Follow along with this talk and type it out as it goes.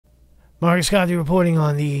Marcus Scotty reporting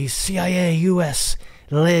on the CIA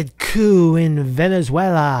U.S.-led coup in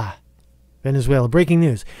Venezuela. Breaking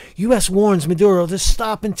news. U.S. warns Maduro to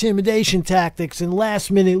stop intimidation tactics and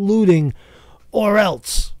last-minute looting or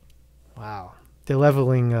else. Wow. They're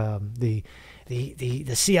leveling the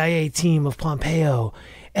CIA team of Pompeo,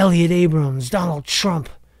 Elliot Abrams, Donald Trump.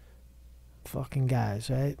 Fucking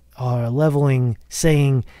guys, right? Are leveling,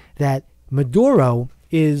 saying that Maduro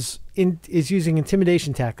is using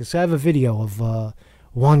intimidation tactics. I have a video of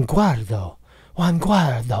Juan Guaidó,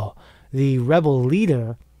 the rebel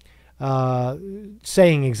leader,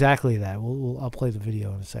 saying exactly that. I'll play the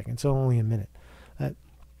video in a second. It's only a minute.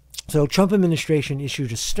 So Trump administration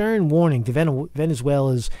issued a stern warning to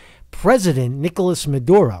Venezuela's President Nicolas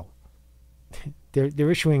Maduro.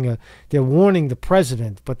 They're warning the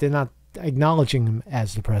president, but they're not acknowledging him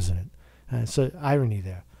as the president. So irony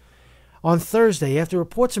there. On Thursday, after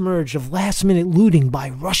reports emerged of last-minute looting by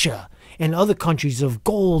Russia and other countries of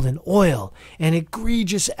gold and oil and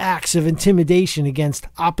egregious acts of intimidation against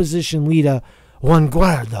opposition leader Juan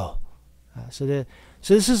Guaidó. So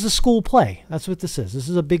this is a school play. That's what this is. This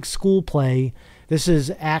is a big school play. This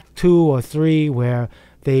is Act 2 or 3 where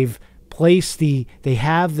they've placed they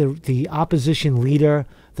have the opposition leader,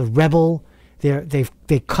 the rebel.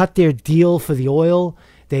 They cut their deal for the oil.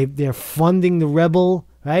 They're funding the rebel,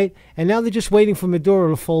 right? And now they're just waiting for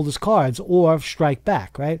Maduro to fold his cards or strike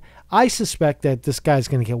back, right? I suspect that this guy's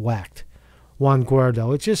going to get whacked, Juan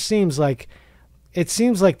Guaidó. It just seems like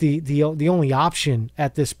the only option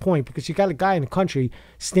at this point, because you got a guy in the country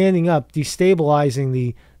standing up,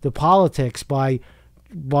 destabilizing the politics by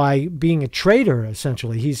being a traitor.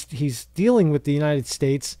 Essentially, he's dealing with the United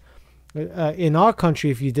States. In our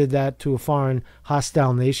country, if you did that to a foreign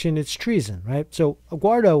hostile nation, it's treason, right? So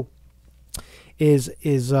Guaidó is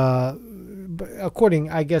according,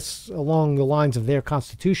 I guess, along the lines of their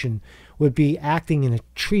constitution, would be acting in a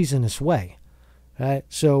treasonous way, right?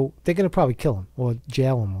 So they're going to probably kill him or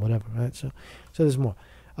jail him, whatever, right? So there's more.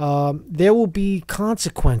 There will be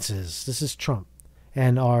consequences. This is Trump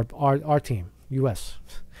and our team, U.S.,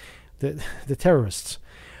 the terrorists.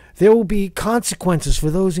 There will be consequences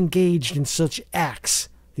for those engaged in such acts,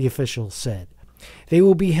 the officials said. They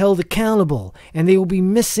will be held accountable, and they will be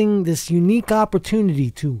missing this unique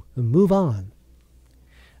opportunity to move on.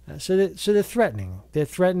 So they're threatening. They're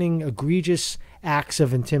threatening egregious acts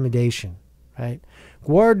of intimidation, right?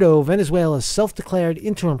 Guaidó, Venezuela's self-declared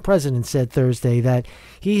interim president, said Thursday that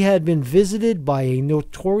he had been visited by a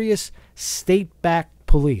notorious state-backed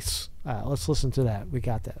police. Let's listen to that. We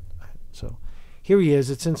got that. So here he is.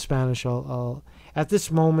 It's in Spanish. At this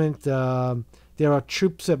moment, there are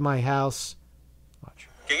troops at my house. Watch.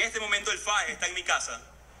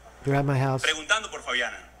 They're at my house.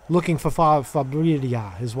 Looking for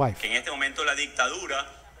Fabrilia, his wife.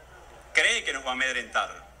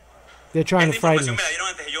 They're trying to frighten us.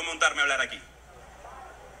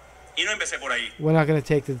 We're not going to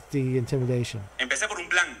take the intimidation.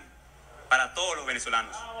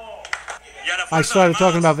 I started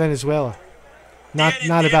talking about Venezuela.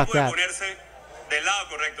 Not about that.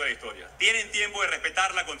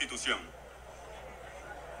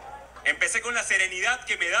 Empecé con la serenidad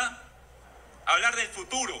que me da hablar del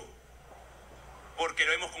futuro, porque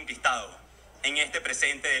lo hemos conquistado en este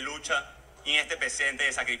presente de lucha y en este presente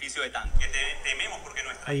de sacrificio de tanto. Que tememos porque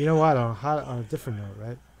nuestra. You know what? On a different note,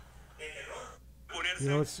 right? You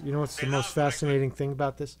know what's the most fascinating thing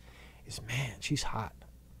about this is, man, she's hot.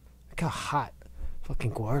 Look how hot.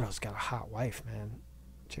 Fucking Guaido's got a hot wife, man.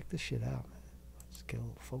 Check this shit out, man. Let's get a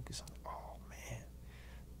little focus on it. Oh, man.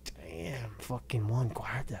 Damn, fucking Juan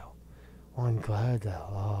Guaidó. Juan Guaidó.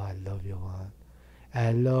 Oh, I love you, Juan.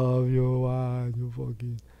 I love you, Juan. You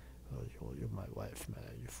fucking... Oh, you're my wife,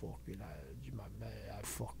 man. You fucking... You're my man. I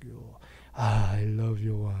fuck you. I love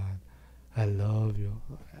you, Juan. I love you.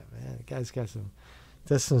 Oh, man, the guy's got some...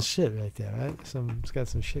 That's some shit right there, right? He's got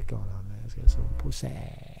some shit going on, man. He's got some pussy.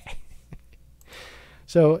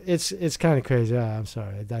 So it's kind of crazy. I'm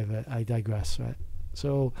sorry, I digress, right?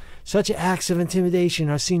 So such acts of intimidation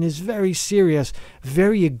are seen as very serious,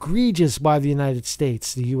 very egregious by the United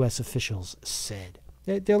States, the U.S. officials said.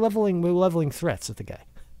 We're leveling threats at the guy.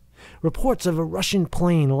 Reports of a Russian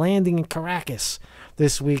plane landing in Caracas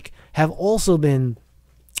this week have also been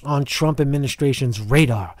on Trump administration's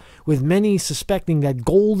radar, with many suspecting that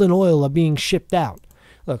gold and oil are being shipped out.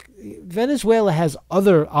 Look, Venezuela has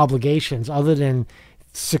other obligations other than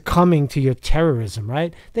succumbing to your terrorism,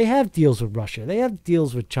 right? They have deals with Russia. They have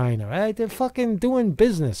deals with China, right? They're fucking doing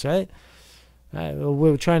business, right?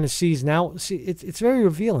 We're trying to seize now. See, it's very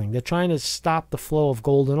revealing. They're trying to stop the flow of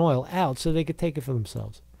gold and oil out so they could take it for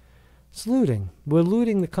themselves. It's looting. We're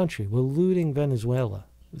looting the country. We're looting Venezuela.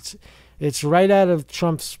 It's right out of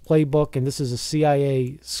Trump's playbook, and this is a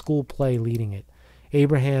CIA school play leading it.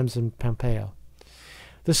 Abrahams and Pompeo.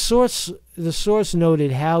 The source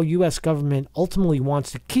noted how U.S. government ultimately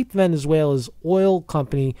wants to keep Venezuela's oil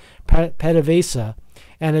company PDVSA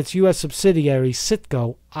and its U.S. subsidiary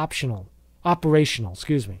Citgo operational.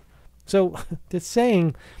 So they're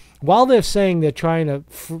saying, while they're saying they're trying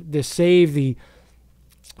to save the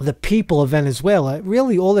people of Venezuela,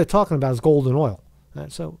 really all they're talking about is gold and oil.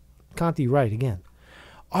 So Conte right again.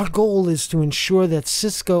 Our goal is to ensure that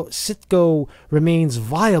Citgo remains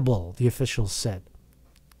viable, the officials said.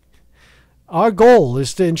 Our goal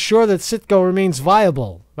is to ensure that Citgo remains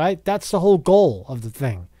viable, right? That's the whole goal of the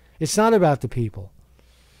thing. It's not about the people.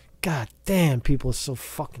 God damn, people are so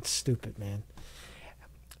fucking stupid, man.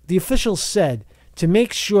 The officials said to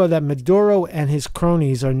make sure that Maduro and his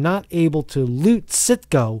cronies are not able to loot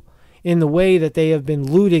Citgo in the way that they have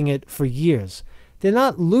been looting it for years. They're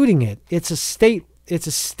not looting it. It's a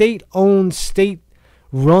state-owned,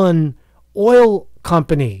 state-run oil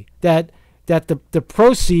company that the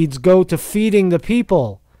proceeds go to feeding the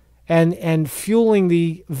people and fueling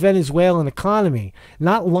the Venezuelan economy,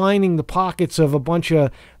 not lining the pockets of a bunch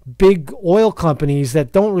of big oil companies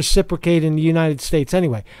that don't reciprocate in the United States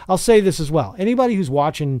anyway. I'll say this as well. Anybody who's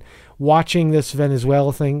watching this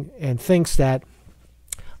Venezuela thing and thinks that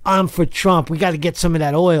I'm for Trump, we got to get some of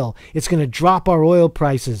that oil, it's going to drop our oil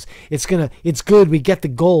prices, it's good, we get the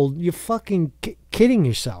gold, you're fucking kidding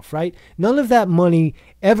yourself, right? None of that money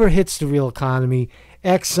ever hits the real economy.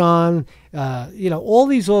 Exxon, all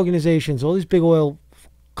these organizations, all these big oil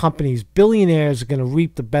companies, billionaires are going to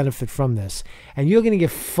reap the benefit from this, and you're going to get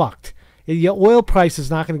fucked. Your oil price is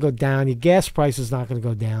not going to go down, your gas price is not going to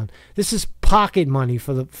go down. This is pocket money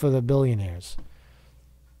for the billionaires.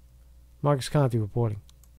 Marcus Conte reporting.